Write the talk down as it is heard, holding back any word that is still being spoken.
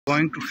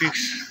Going to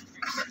fix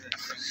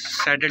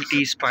saddle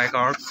T spike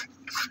out.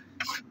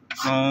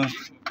 Now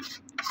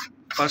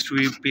first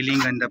we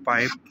peeling in the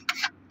pipe.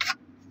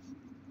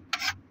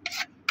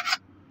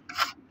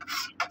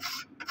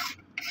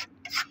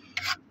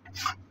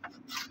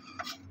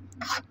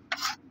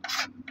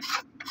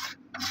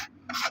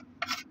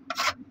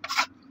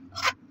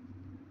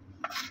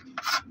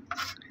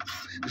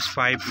 This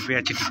pipe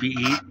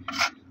HDPE.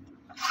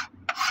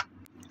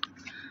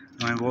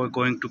 Now we're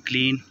going to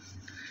clean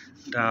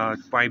the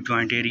pipe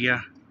joint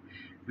area,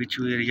 which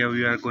area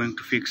we are going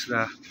to fix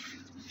the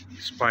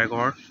spike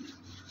guard.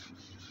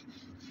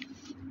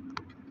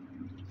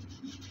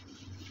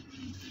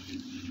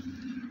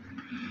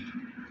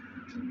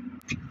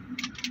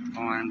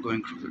 Now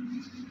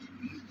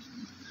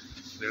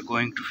we are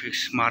going to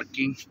fix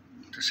marking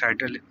the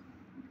saddle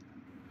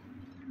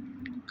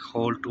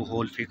hole to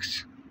hole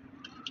fix.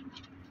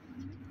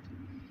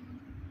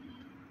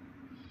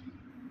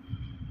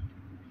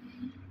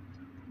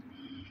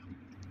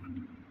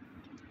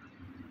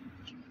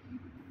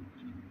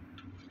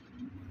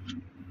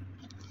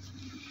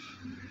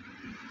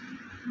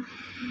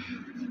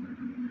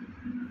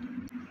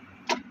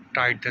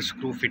 Tight the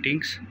screw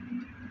fittings.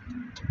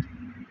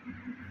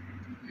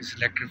 This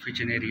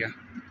Electrofusion area.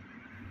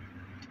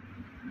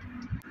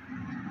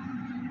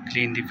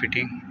 Clean the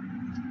fitting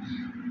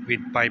with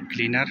pipe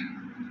cleaner.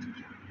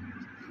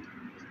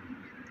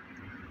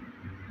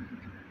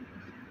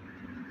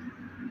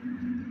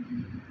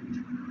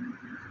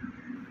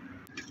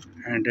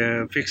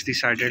 And fix the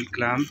saddle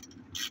clamp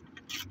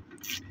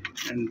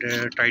and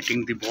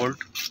tightening the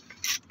bolt.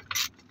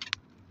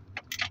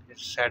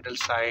 Saddle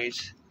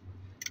size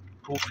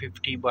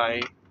 250 by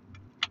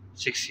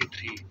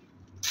 63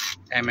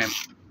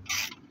 mm.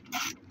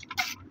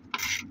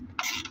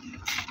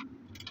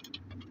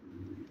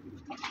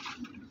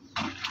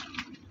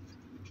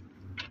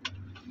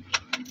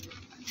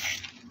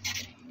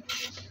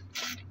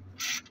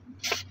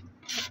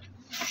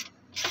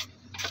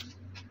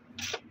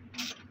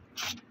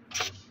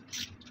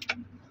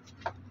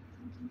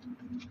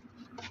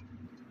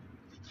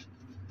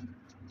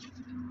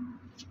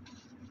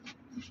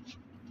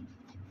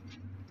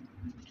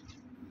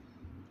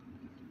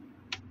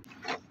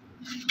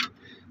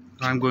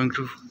 Now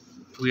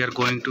we are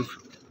going to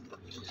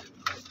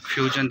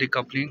fusion the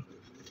coupling.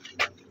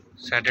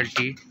 Saddle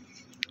T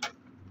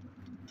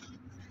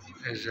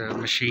is a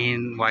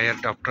machine wire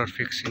adapter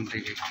fixing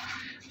the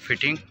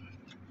fitting.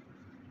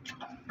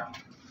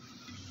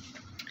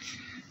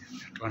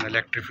 One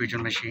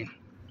Electrofusion machine.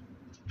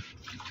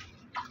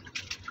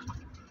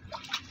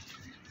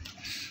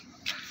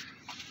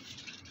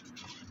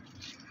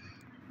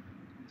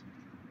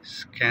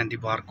 Scan the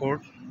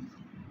barcode.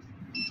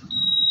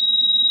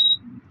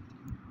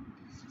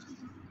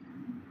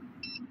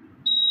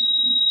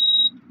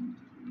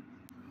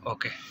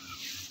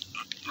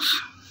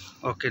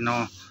 Okay,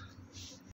 now